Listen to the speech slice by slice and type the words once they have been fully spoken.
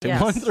Yes.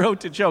 One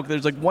throat to choke.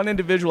 There's like one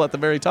individual at the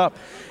very top,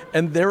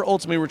 and they're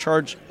ultimately in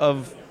charge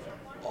of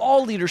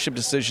all leadership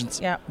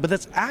decisions. Yeah. But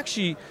that's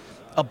actually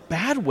a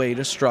bad way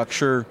to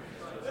structure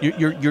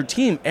your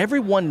team.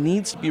 Everyone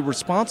needs to be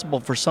responsible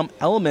for some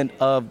element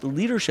of the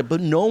leadership,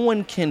 but no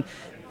one can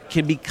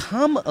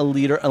become a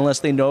leader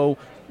unless they know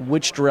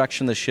which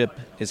direction the ship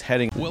is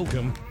heading.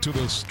 Welcome to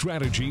the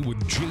Strategy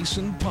with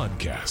Jason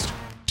podcast.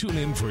 Tune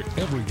in for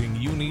everything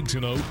you need to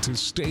know to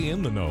stay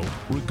in the know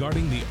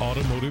regarding the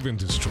automotive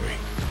industry.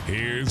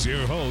 Here's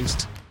your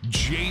host,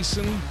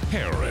 Jason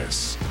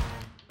Harris.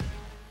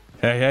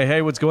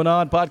 Hey, what's going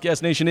on,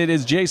 Podcast Nation? It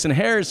is Jason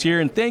Harris here,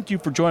 and thank you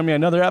for joining me on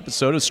another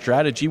episode of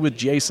Strategy with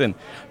Jason.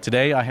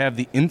 Today, I have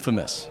the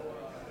famous.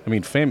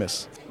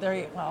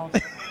 Well,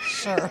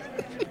 sure.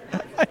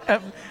 I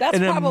have That's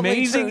an probably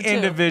amazing true, too.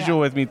 individual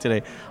with me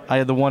today. I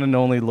have the one and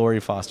only Lori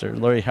Foster.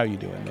 Lori, how you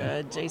doing?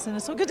 Man? Good, Jason.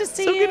 It's so good to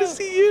see So you. good to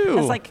see you.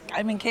 It's like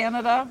I'm in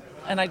Canada,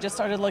 and I just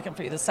started looking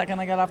for you the second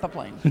I got off the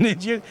plane.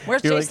 Did you?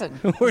 Where's You're Jason?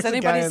 Like, where's Has the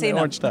anybody guy in seen the him?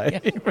 orange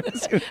tie?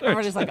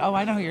 Everybody's like, oh,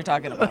 I know who you're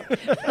talking about.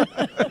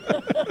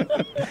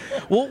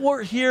 Well,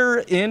 we're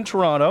here in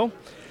Toronto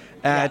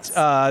at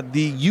Yes.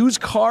 the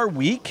Used Car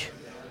Week,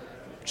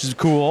 which is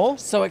cool.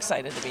 So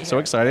excited to be here. So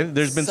excited.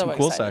 There's been So some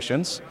cool excited.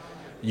 sessions.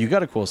 You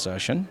got a cool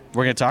session.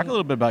 We're going to talk a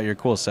little bit about your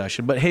cool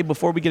session. But hey,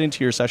 before we get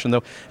into your session,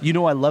 though, you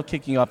know I love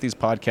kicking off these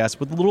podcasts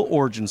with a little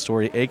origin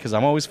story, because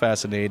I'm always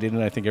fascinated,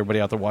 and I think everybody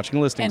out there watching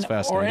and listening is An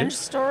fascinated. orange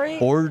story?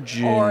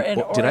 Origin. Or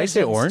an Did I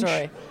say origin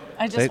orange? story?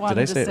 I just Did I wanted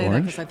to say say that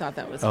orange? because I thought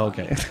that was Oh,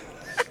 funny. okay.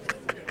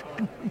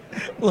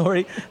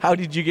 Lori, how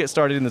did you get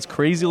started in this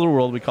crazy little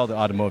world we call the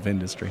automotive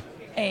industry?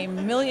 A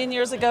million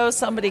years ago,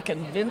 somebody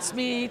convinced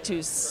me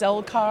to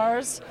sell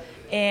cars,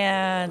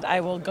 and I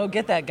will go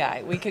get that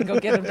guy. We can go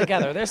get them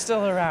together. They're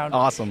still around.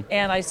 Awesome.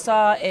 And I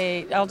saw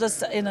in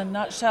a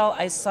nutshell,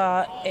 I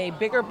saw a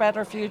bigger,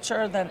 better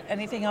future than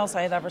anything else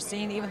I had ever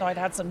seen, even though I'd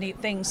had some neat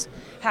things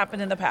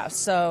happen in the past.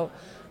 So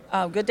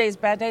good days,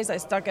 bad days, I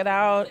stuck it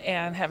out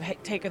and have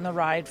taken the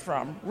ride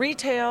from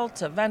retail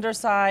to vendor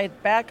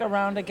side, back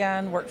around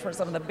again, worked for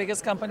some of the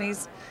biggest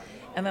companies,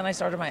 and then I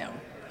started my own.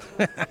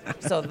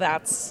 So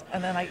that's,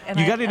 and then I, and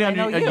You I, got it and I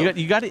know you.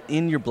 you got it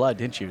in your blood,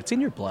 didn't you? It's in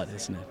your blood,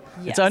 isn't it?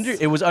 Yes.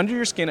 It was under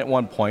your skin at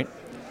one point.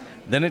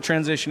 Then it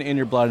transitioned in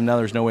your blood, and now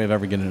there's no way of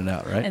ever getting it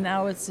out, right? And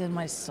now it's in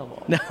my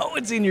soul. Now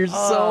it's in your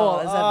soul.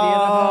 Is that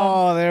beautiful?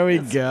 Oh, there we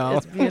go.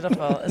 It's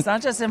beautiful. It's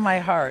not just in my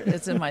heart,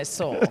 it's in my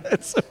soul.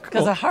 That's so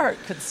Because cool. a heart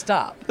could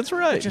stop. That's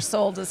right. But your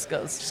soul just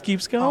goes. Just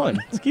keeps going.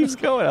 Just keeps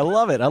going. I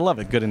love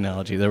it. Good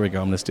analogy. There we go.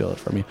 I'm going to steal it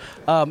from you.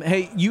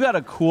 Hey, you got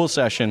a cool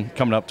session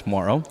coming up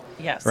tomorrow.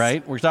 Yes.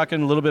 Right? We're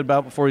talking a little bit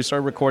about before we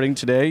start recording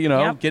today,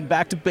 Yep. getting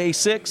back to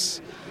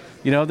basics.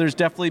 There's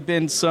definitely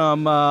been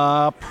some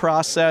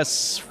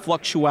process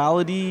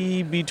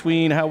fluctuality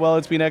between how well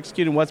it's being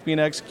executed and what's being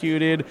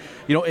executed.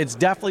 It's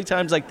definitely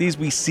times like these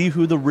we see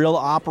who the real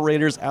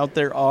operators out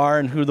there are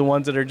and who the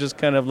ones that are just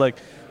kind of like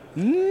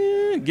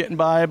getting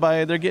by.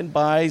 They're getting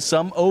by.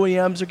 Some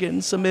OEMs are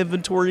getting some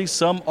inventory.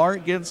 Some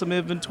aren't getting some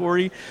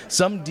inventory.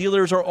 Some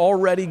dealers are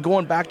already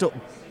going back to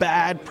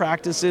bad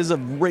practices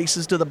of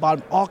races to the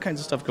bottom, all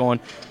kinds of stuff going.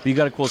 But you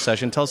got a cool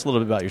session. Tell us a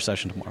little bit about your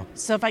session tomorrow.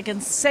 So if I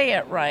can say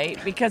it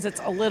right, because it's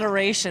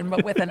alliteration,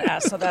 but with an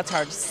S, so that's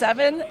hard.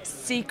 7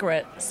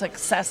 secret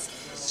success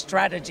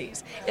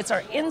strategies. It's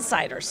our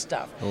insider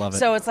stuff. I love it.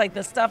 So it's like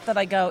the stuff that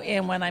I go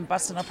in when I'm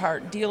busting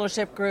apart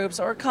dealership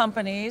groups or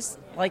companies,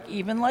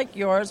 even like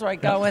yours, where I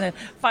go in and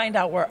find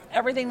out where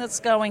everything that's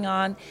going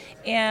on.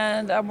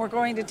 And we're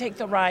going to take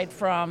the ride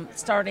from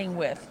starting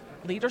with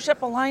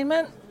leadership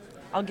alignment.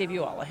 I'll give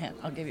you all a hint.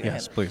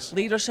 Yes, please.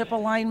 Leadership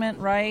alignment,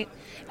 right?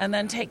 And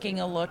then taking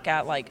a look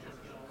at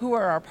who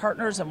are our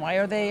partners and why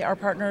are they our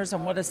partners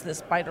and what is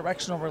this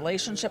bidirectional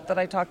relationship that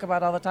I talk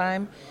about all the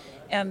time.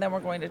 And then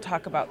we're going to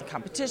talk about the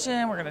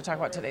competition. We're going to talk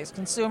about today's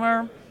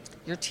consumer,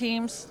 your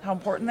teams, how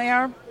important they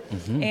are,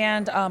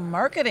 and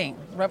marketing,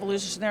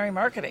 revolutionary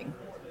marketing,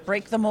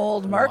 break the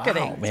mold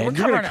marketing. Wow, man. we're You're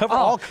gonna covering cover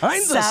all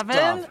kinds of stuff.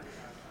 7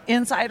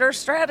 insider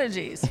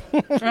strategies,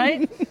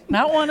 right?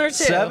 Not 1 or 2.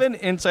 7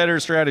 insider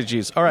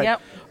strategies. All right.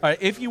 Yep. All right.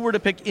 If you were to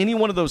pick any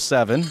one of those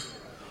 7,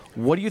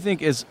 what do you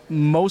think is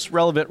most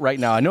relevant right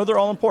now? I know they're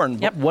all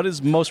important, Yep. but what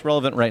is most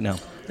relevant right now?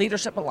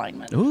 Leadership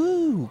alignment.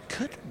 Ooh,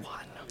 good one.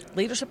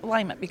 Leadership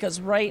alignment,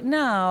 because right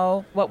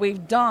now what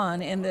we've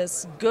done in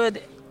this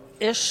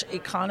good-ish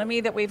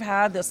economy that we've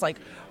had, this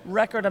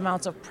record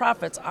amounts of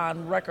profits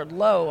on record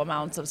low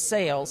amounts of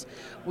sales,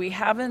 we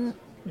haven't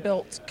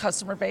built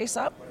customer base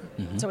up,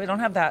 so we don't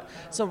have that.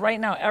 So right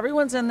now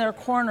everyone's in their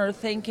corner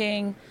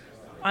thinking,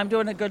 I'm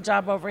doing a good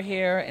job over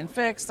here in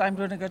fixed, I'm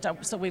doing a good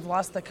job, so we've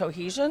lost the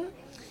cohesion.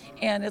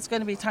 And it's going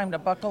to be time to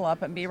buckle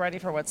up and be ready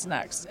for what's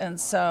next. And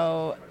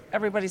so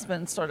everybody's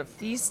been sort of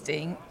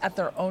feasting at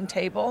their own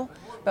table,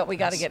 but we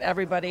got to get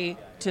everybody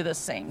to the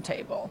same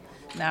table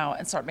now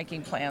and start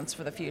making plans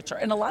for the future.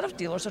 And a lot of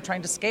dealers are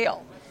trying to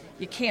scale.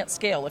 you can't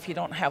scale if you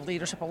don't have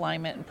leadership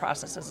alignment and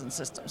processes and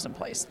systems in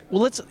place.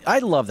 Well, I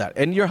love that.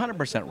 And you're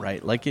 100%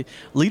 right. Like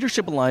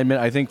leadership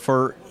alignment, I think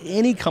for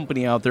any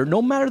company out there,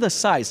 no matter the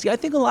size. See, I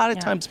think a lot of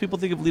times people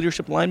think of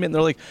leadership alignment and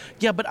they're like,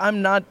 yeah, but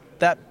I'm not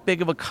that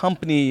big of a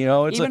company, you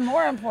know. It's even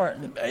more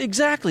important.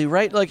 Exactly,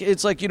 right? Like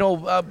it's like,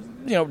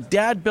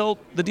 Dad built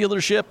the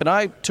dealership and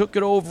I took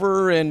it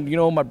over, and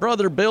my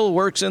brother Bill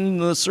works in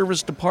the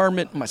service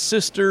department. My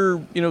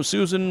sister,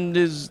 Susan,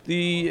 is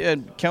the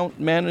account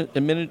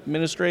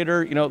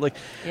administrator.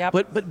 Yep.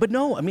 But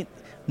no, I mean,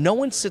 no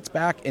one sits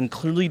back and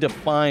clearly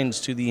defines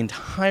to the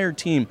entire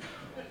team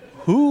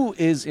who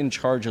is in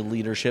charge of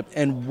leadership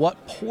and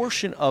what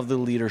portion of the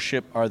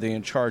leadership are they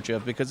in charge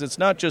of, because it's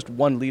not just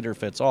one leader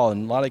fits all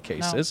in a lot of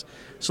cases. No.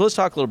 So let's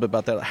talk a little bit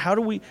about that. How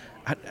do we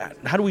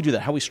do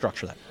that? How do we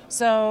structure that?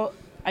 So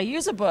I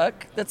use a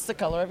book that's the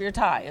color of your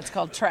tie. It's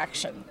called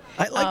Traction.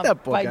 I like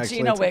that book, by actually.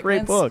 Gino it's a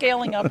great Wickman. book.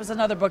 Scaling Up is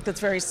another book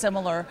that's very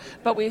similar.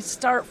 But we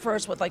start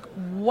first with,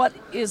 what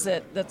is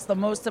it that's the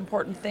most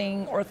important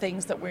thing or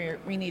things that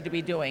we need to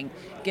be doing?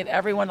 Get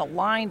everyone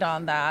aligned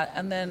on that,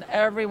 and then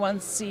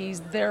everyone sees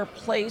their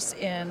place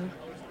in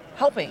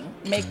helping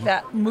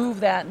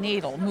move that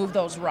needle, move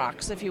those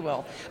rocks, if you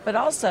will. But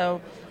also,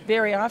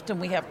 very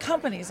often we have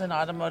companies in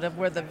automotive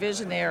where the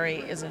visionary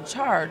is in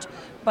charge,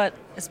 but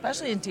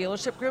especially in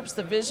dealership groups,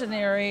 the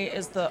visionary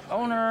is the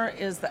owner,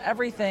 is the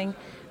everything,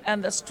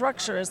 and the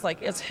structure is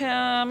it's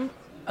him,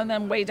 and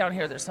then way down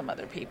here there's some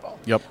other people.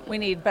 Yep. We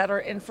need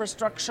better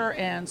infrastructure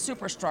and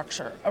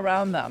superstructure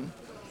around them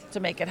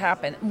to make it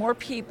happen. More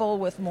people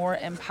with more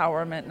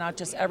empowerment, not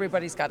just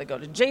everybody's got to go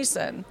to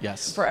Jason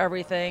for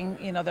everything.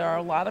 There are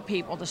a lot of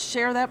people to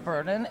share that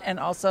burden and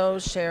also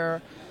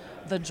share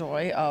the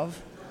joy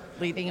of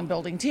leading and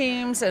building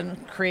teams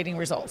and creating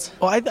results.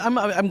 Well,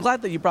 I'm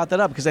glad that you brought that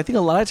up, because I think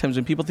a lot of times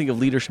when people think of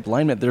leadership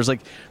alignment, there's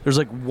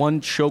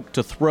one choke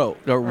to throat,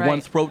 or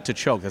one throat to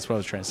choke. That's what I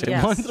was trying to say.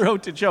 Yes. One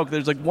throat to choke.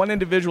 There's one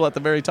individual at the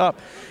very top,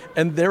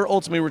 and they're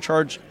ultimately in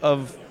charge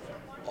of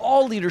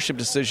all leadership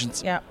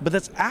decisions. Yeah. But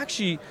that's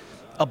actually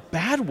a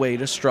bad way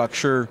to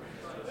structure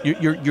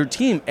your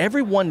team.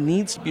 Everyone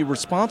needs to be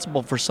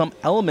responsible for some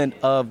element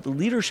of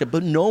leadership,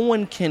 but no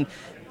one can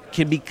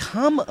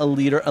become a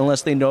leader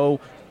unless they know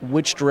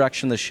which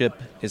direction the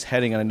ship is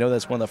heading. And I know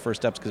that's one of the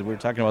first steps, because we were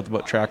talking about the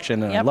book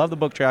Traction, and I love the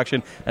book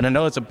Traction, and I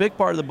know it's a big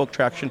part of the book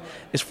Traction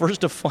is first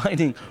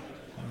defining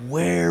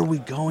where are we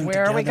going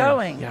together. Where are we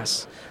going?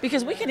 Yes.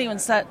 Because we can even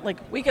set,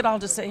 we could all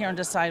just sit here and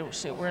decide,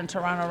 shoot, we're in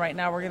Toronto right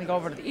now, we're going to go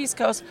over to the East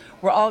Coast,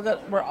 we're all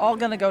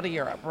going to go to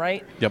Europe,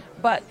 right? Yep.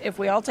 But if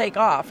we all take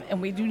off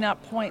and we do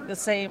not point the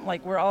same,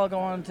 we're all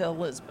going to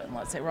Lisbon,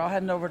 let's say, we're all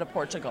heading over to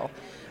Portugal.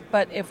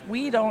 But if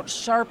we don't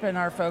sharpen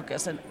our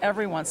focus and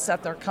everyone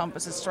set their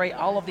compasses straight,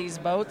 all of these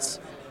boats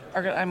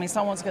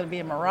someone's going to be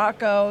in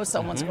Morocco,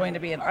 someone's going to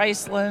be in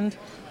Iceland.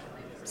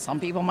 Some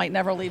people might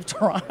never leave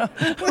Toronto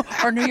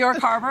or New York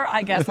Harbor.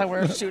 I guess that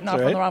we're shooting off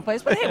from the wrong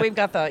place. But hey, we've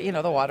got the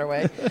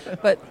waterway.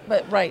 But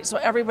right. So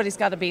everybody's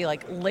got to be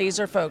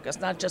laser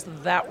focused, not just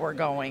that we're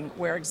going.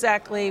 Where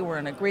exactly? We're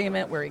in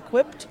agreement. We're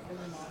equipped,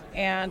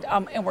 and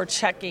we're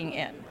checking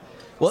in.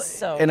 Well,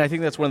 and I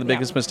think that's one of the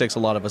biggest mistakes a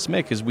lot of us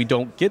make, is we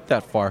don't get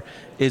that far,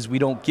 is we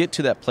don't get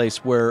to that place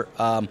where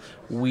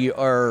we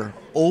are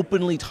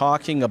openly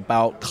talking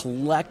about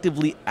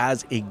collectively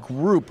as a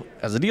group,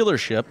 as a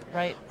dealership.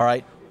 Right. All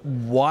right.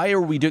 Why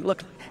are we doing?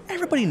 Look,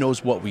 everybody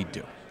knows what we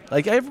do.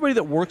 Everybody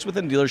that works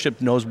within a dealership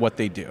knows what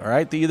they do, all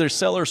right? They either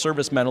sell or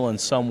service metal in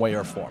some way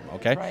or form,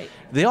 okay? Right.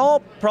 They all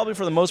probably,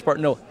 for the most part,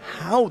 know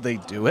how they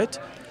do it.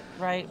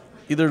 Right.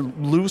 Either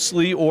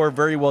loosely or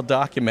very well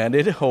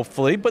documented,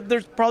 hopefully, but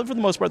there's probably, for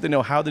the most part, they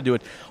know how to do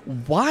it.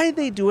 Why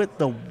they do it,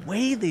 the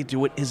way they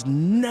do it, is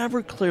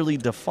never clearly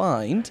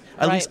defined.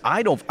 At least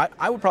I don't.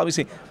 I would probably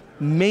say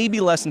maybe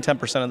less than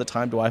 10% of the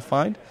time do I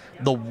find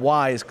the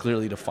why is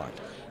clearly defined.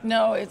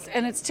 No,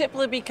 it's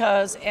typically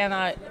because,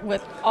 and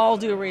with all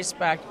due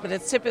respect, but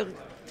it's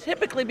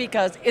typically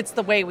because it's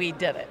the way we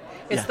did it.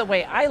 It's the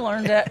way I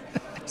learned it.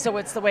 So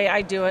it's the way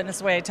I do it, and it's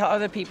the way I tell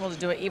other people to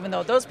do it, even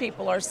though those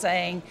people are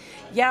saying,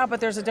 yeah, but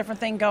there's a different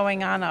thing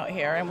going on out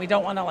here, and we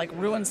don't want to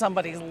ruin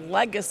somebody's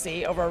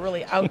legacy over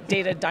really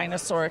outdated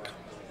dinosauric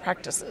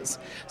practices.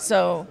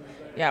 So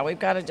yeah, we've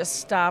got to just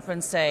stop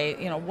and say,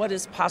 what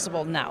is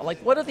possible now?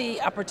 What are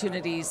the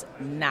opportunities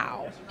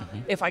now? Mm-hmm.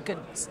 If I could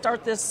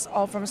start this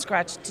all from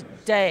scratch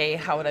today,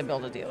 how would I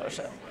build a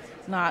dealership?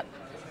 Not,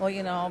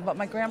 but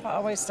my grandpa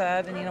always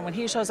said, and when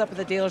he shows up at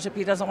the dealership,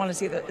 he doesn't want to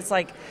see that. It's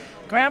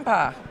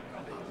Grandpa,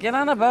 get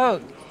on a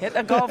boat, hit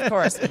a golf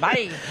course,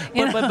 bye.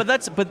 But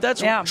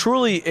that's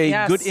truly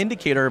a good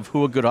indicator of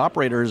who a good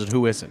operator is and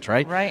who isn't,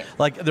 right? Right.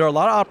 There are a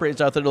lot of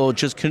operators out there that will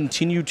just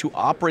continue to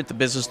operate the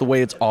business the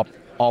way it's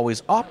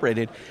always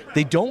operated.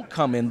 They don't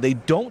come in, they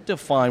don't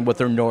define what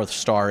their North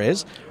Star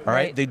is, all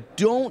right? They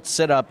don't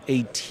set up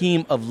a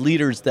team of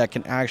leaders that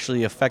can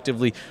actually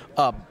effectively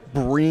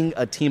bring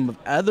a team of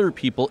other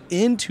people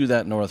into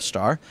that North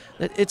Star.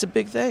 It's a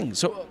big thing.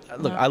 So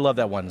look, I love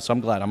that one. So I'm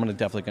glad. I'm going to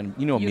definitely, I'm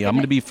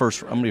going to be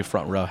front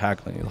row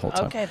heckling the whole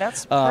time. Okay,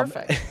 that's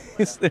perfect.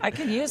 I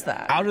can use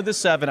that. Out of the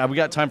 7, we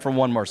got time for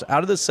one more. So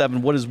out of the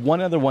 7, what is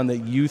one other one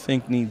that you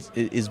think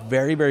is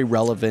very, very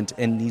relevant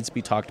and needs to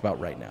be talked about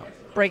right now?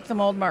 Break the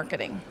mold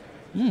marketing.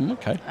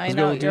 Okay. I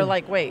know. You're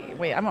like,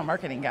 wait, I'm a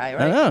marketing guy,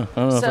 right? I don't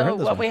know if I So heard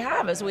this what one. we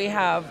have is we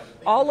have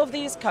all of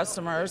these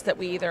customers that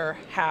we either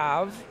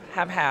have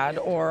had,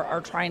 or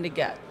are trying to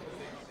get.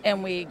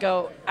 And we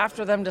go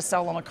after them to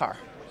sell them a car.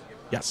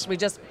 Yes. We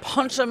just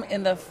punch them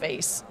in the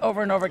face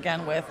over and over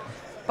again with,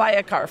 buy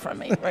a car from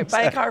me, right?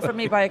 Buy a car from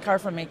me, buy a car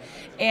from me.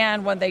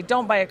 And when they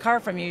don't buy a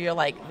car from you, you're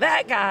like,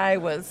 that guy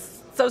was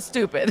so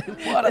stupid.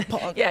 What a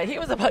punk. Yeah, he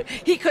was a punk.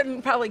 He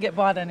couldn't probably get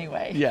bought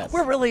anyway. Yes.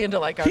 We're really into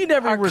like our, He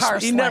never, our car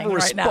he slang never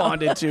right now.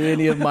 responded to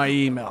any of my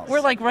emails.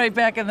 We're like right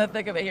back in the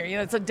thick of it here. You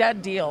know, it's a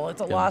dead deal. It's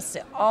a lost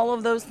sale. All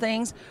of those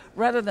things,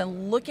 rather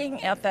than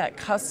looking at that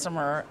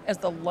customer as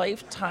the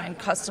lifetime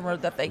customer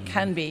that they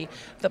can be,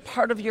 the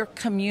part of your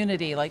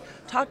community. Like,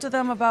 talk to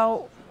them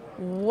about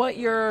what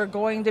you're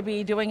going to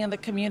be doing in the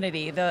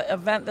community, the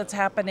event that's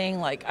happening.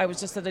 Like, I was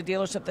just at a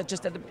dealership that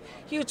just did a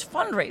huge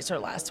fundraiser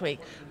last week,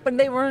 but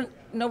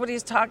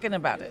nobody's talking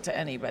about it to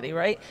anybody,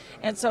 right?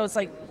 And so it's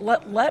like,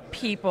 let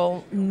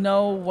people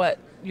know what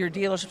your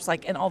dealership's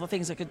like and all the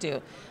things it could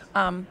do.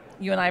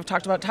 You and I have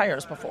talked about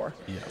tires before.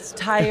 Yes.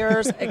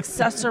 Tires,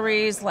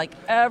 accessories, like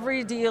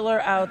every dealer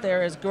out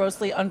there is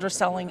grossly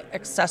underselling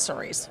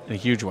accessories. In a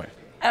huge way.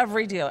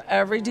 Every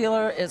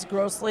dealer is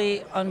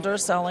grossly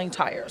underselling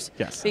tires.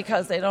 Yes.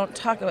 Because they don't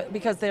talk about,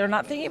 because they're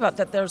not thinking about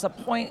that there's a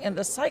point in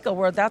the cycle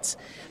where that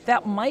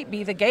might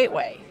be the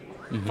gateway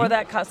for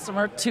that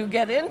customer to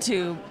get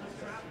into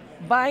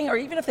buying, or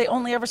even if they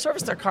only ever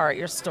service their car at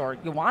your store,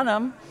 you want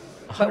them.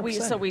 But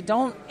 100%. we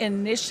don't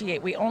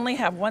initiate. We only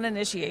have one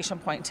initiation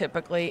point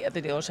typically at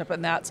the dealership,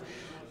 and that's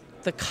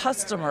the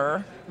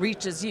customer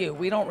reaches you.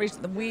 We don't reach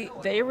them.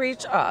 They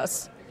reach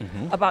us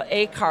about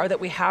a car that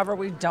we have or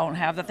we don't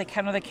have, that they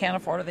can or they can't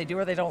afford, or they do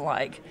or they don't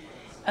like.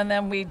 And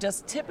then we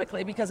just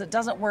typically, because it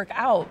doesn't work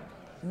out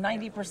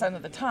 90%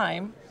 of the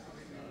time,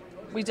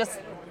 we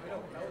just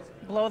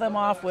blow them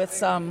off with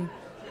some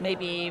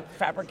maybe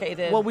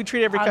fabricated. Well, we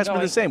treat every customer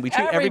the same. We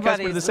treat every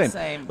customer the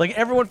same. Like,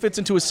 everyone fits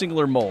into a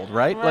singular mold,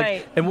 right? Right.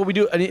 Like, and what we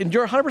do, and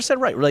you're 100%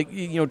 right. Like,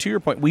 you know, to your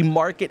point, we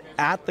market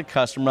at the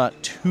customer,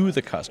 not to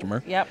the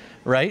customer. Yep.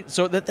 Right.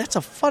 So that's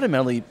a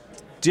fundamentally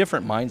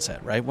different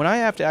mindset, right? When I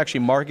have to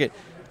actually market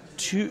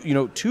to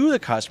the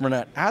customer,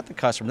 not at the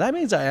customer, that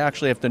means I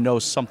actually have to know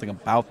something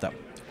about them.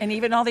 And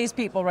even all these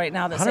people right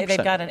now that say 100%.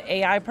 they've got an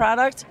AI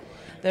product,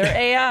 they're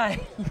AI.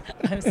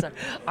 I'm sorry.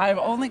 I'm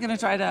only going to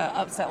try to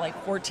upset like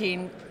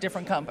 14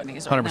 different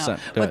companies right 100%. now.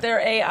 Do But it. their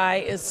AI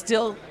is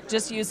still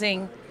just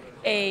using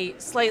a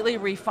slightly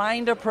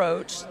refined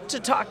approach to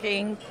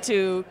talking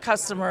to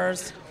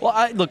customers. Well,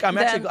 I'm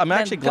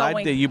actually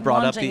glad that you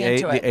brought up the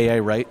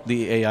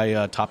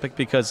AI topic,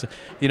 because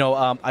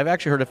I've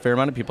actually heard a fair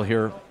amount of people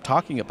here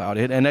talking about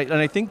it, and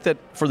I think that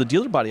for the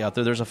dealer body out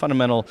there, there's a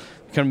fundamental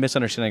kind of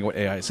misunderstanding of what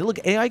AI is. So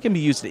look, AI can be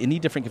used at any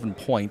different given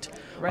point,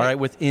 Right. all right,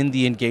 within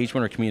the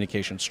engagement or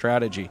communication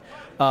strategy.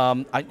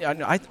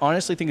 I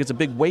honestly think it's a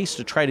big waste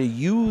to try to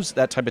use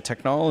that type of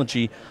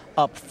technology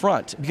up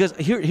front, because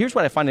here's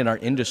what I find in our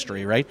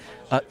industry, right?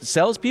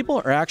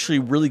 Salespeople are actually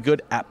really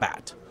good at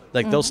bat.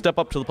 Like, they'll step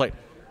up to the plate.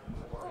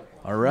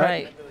 All right.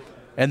 Right.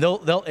 And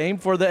they'll aim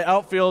for the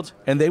outfield,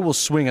 and they will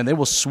swing hard.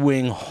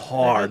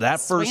 They're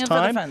swinging for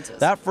the fences.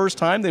 That first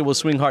time, they will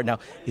swing hard. Now,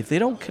 if they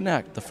don't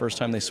connect the first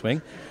time they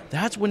swing,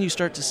 that's when you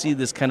start to see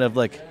this kind of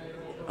like,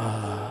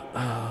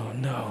 oh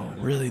no,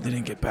 really, they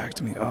didn't get back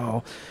to me.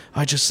 Oh,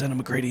 I just sent them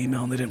a great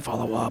email and they didn't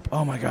follow up.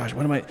 Oh my gosh,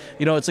 what am I?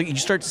 It's like you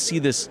start to see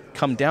this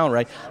come down,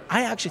 right?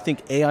 I actually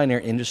think AI in our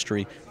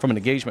industry, from an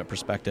engagement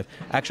perspective,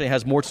 actually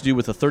has more to do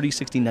with the 30,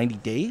 60, 90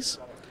 days.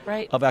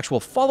 Right. Of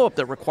actual follow-up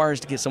that requires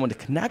to get someone to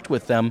connect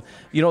with them.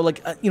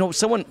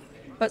 Someone.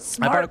 But I bought a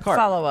smart car.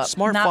 follow-up.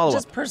 Smart not follow-up.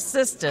 just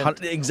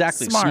persistent.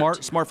 Exactly.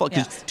 Smart follow-up.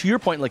 Because to your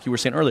point, like you were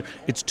saying earlier,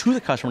 it's to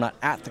the customer, not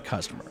at the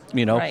customer.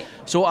 Right.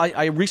 So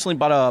I recently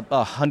bought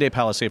a Hyundai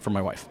Palisade for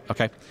my wife.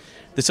 Okay.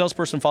 The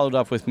salesperson followed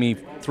up with me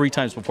 3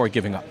 times before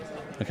giving up.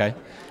 Okay.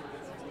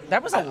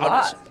 That was a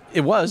lot.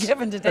 It was.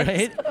 Given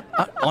today's.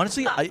 Right?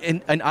 Honestly,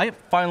 I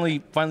finally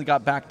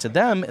got back to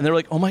them, and they're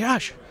like, "Oh my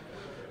gosh,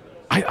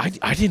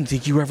 I didn't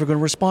think you were ever going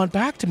to respond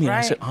back to me." And I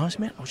Right. said,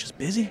 "Honestly, man, I was just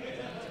busy.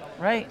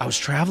 Right. I was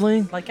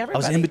traveling. Like I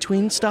was everybody. in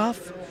between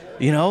stuff."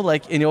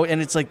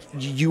 And it's like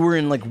you were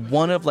in like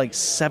one of like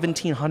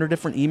 1,700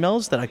 different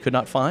emails that I could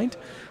not find.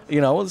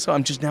 So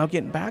I'm just now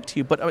getting back to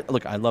you. But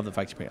look, I love the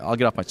fact I'll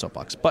get off my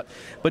soapbox. But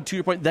to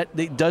your point, that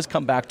it does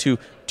come back to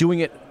doing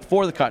it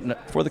for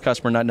the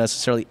customer, not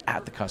necessarily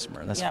at the customer.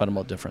 And that's a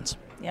fundamental difference.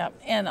 Yeah,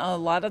 and a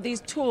lot of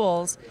these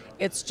tools,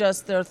 it's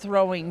just they're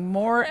throwing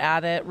more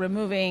at it,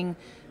 removing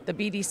the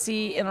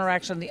BDC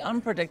interaction, the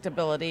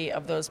unpredictability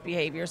of those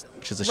behaviors,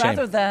 which is a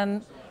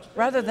shame.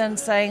 Rather than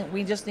saying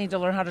we just need to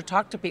learn how to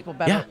talk to people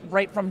better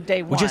right from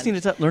day one. We just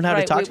need to learn how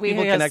to talk to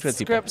people and connect with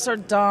people. Scripts are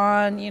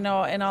done,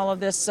 and all of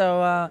this.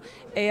 So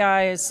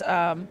AI is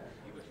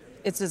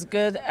it's as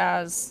good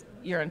as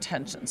your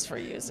intentions for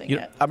using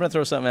it. I'm going to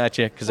throw something at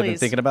you because I've been Please.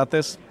 thinking about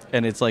this.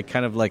 and it's like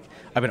kind of like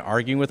I've been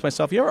arguing with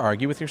myself. You ever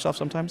argue with yourself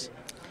sometimes?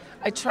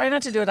 I try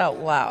not to do it out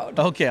loud.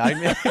 Okay,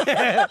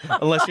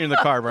 unless you're in the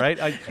car, right?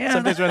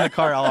 Sometimes when I'm in the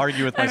car, I'll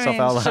argue with myself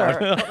out loud. Sure.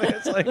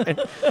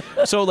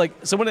 It's so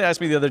someone asked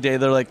me the other day,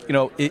 they're like,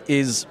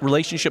 is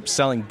relationship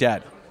selling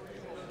dead?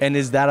 And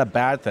is that a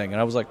bad thing?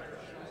 And I was like,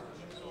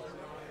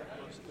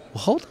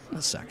 well, hold on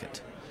a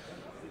second.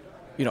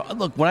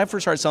 Look, when I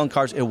first started selling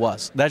cars, it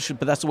was. But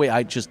that's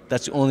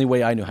the only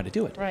way I knew how to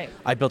do it. Right.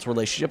 I built a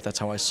relationship, that's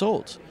how I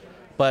sold.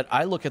 But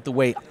I look at the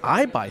way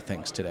I buy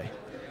things today.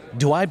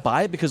 Do I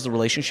buy it because of the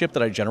relationship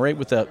that I generate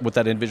with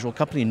that individual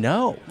company?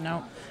 No.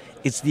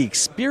 It's the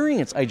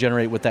experience I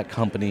generate with that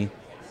company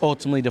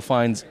ultimately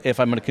defines if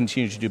I'm going to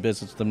continue to do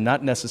business with them,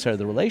 not necessarily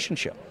the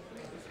relationship.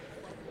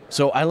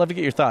 So I'd love to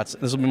get your thoughts.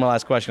 This will be my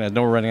last question. I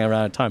know we're running out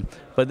of time.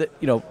 But,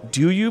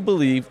 do you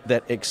believe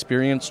that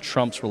experience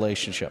trumps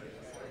relationship?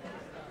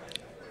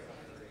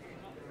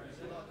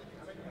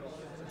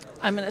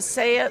 I'm going to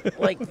say it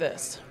like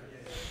this,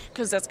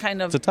 because that's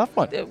kind of... It's a tough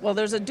one. Well,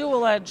 there's a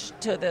dual edge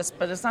to this,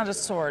 but it's not a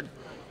sword.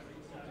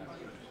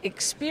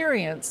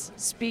 Experience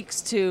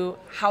speaks to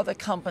how the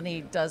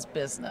company does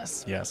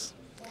business. Yes.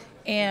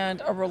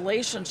 And a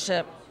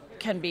relationship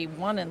can be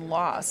won and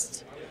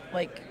lost.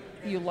 Like,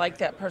 you like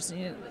that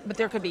person, but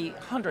there could be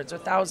hundreds or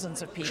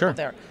thousands of people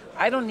there.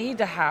 I don't need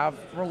to have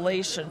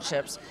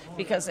relationships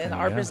because in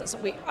our business,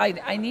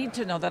 I need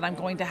to know that I'm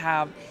going to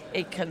have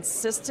a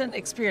consistent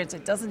experience.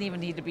 It doesn't even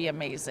need to be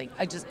amazing.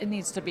 It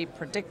needs to be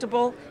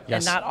predictable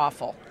and not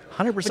awful.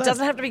 100%. It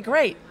doesn't have to be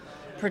great.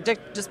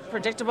 Just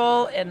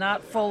predictable and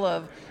not full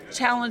of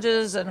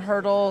challenges and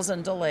hurdles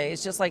and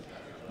delays. Just like,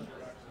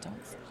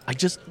 I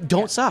just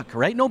don't suck,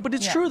 right? No, but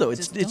it's true though.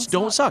 It's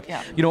don't suck.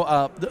 Yeah.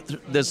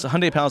 This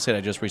Hyundai Palisade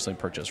I just recently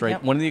purchased, right?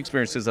 Yep. One of the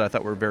experiences that I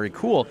thought were very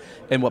cool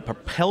and what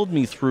propelled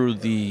me through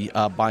the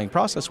buying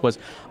process was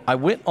I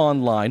went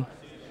online,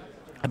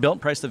 I built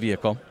and priced the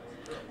vehicle,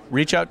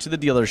 reach out to the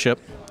dealership,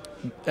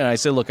 and I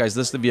said, look, guys,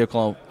 this is the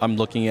vehicle I'm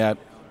looking at.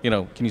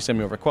 Can you send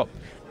me over a quote?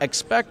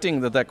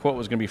 Expecting that quote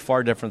was going to be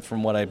far different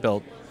from what I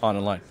built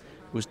online.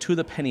 It was to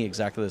the penny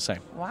exactly the same.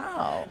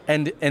 Wow.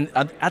 And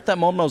at that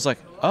moment, I was like,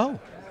 oh,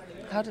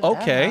 how did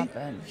that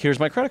happen? Here's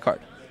my credit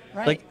card.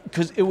 Right.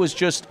 Because it was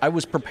just, I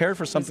was prepared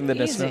for something that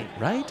necessarily,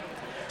 right?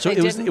 So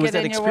it was didn't get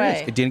that in your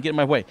experience. way. It didn't get in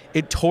my way.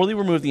 It totally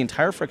removed the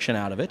entire friction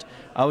out of it.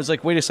 I was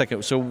like, wait a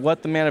second. So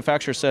what the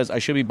manufacturer says I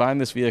should be buying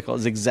this vehicle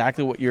is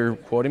exactly what you're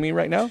quoting me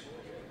right now?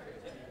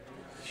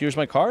 Here's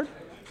my card?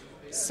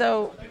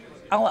 So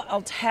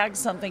I'll tag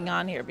something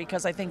on here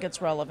because I think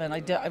it's relevant.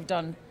 I've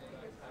done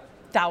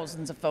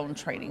thousands of phone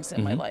trainings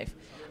in my life.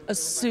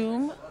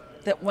 Assume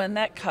that when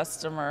that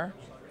customer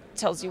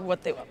tells you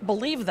what they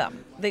believe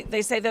them,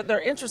 they say that they're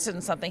interested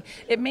in something,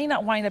 it may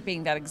not wind up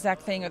being that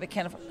exact thing, or they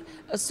can't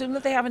assume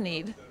that they have a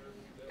need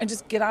and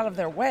just get out of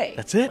their way.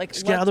 That's it.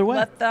 Just get out of their way.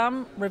 Let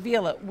them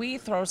reveal it. We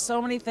throw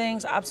so many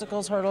things,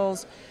 obstacles,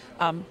 hurdles,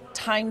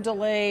 time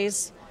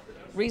delays,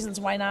 reasons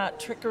why not,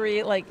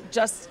 trickery,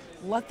 just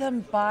let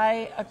them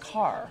buy a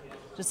car.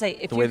 Just say,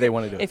 if the way they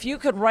want to do it. If you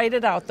could write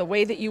it out the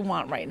way that you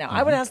want right now,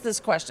 I would ask this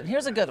question.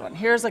 Here's a good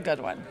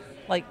one.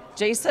 Like,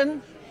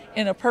 Jason,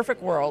 in a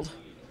perfect world,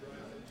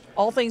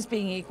 all things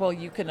being equal,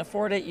 you can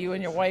afford it, you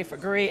and your wife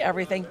agree,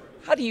 everything.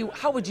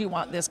 How would you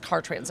want this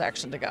car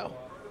transaction to go?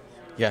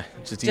 Yeah,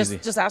 it's easy.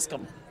 Just ask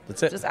them.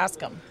 That's it. Just ask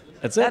them.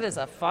 That's it. That is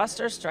a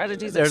Foster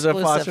Strategies There's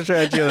exclusive. a Foster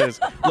Strategies.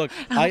 Look,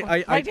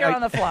 right here on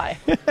the fly.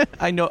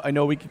 I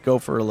know we could go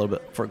for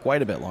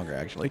quite a bit longer,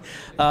 actually.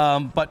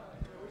 But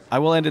I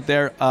will end it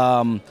there.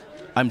 I'm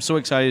so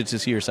excited to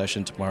see your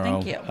session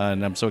tomorrow. Thank you.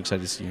 And I'm so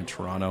excited to see you in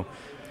Toronto.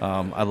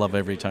 I love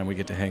every time we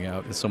get to hang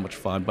out. It's so much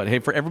fun. But hey,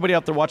 for everybody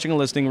out there watching and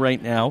listening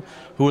right now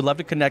who would love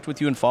to connect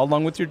with you and follow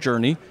along with your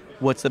journey,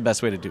 what's the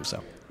best way to do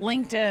so?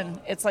 LinkedIn.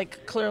 It's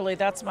like, clearly,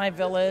 that's my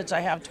village.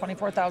 I have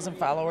 24,000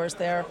 followers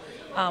there.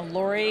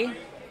 Lori,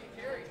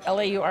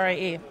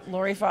 Laurie,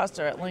 Lori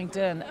Foster at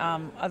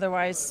LinkedIn.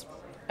 Otherwise,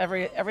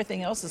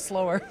 everything else is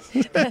slower.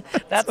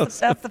 That's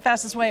the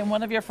fastest way. And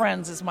one of your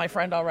friends is my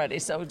friend already.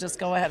 So just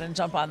go ahead and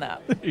jump on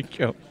that. There you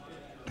go.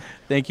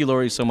 Thank you,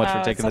 Lori, so much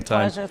for taking the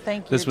time. It's a pleasure.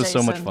 Thank you, This was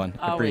Jason. so much fun.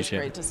 I Always appreciate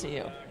it. great to see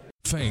you.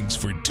 Thanks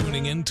for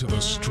tuning in to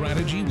the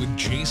Strategy with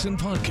Jason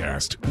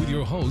podcast with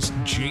your host,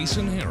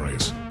 Jason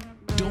Harris.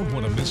 Don't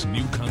want to miss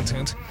new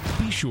content?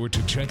 Be sure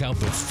to check out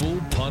the full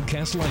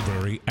podcast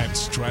library at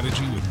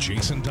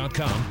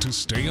strategywithjason.com to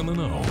stay in the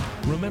know.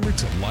 Remember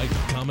to like,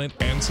 comment,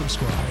 and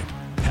subscribe.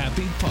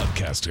 Happy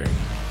podcasting.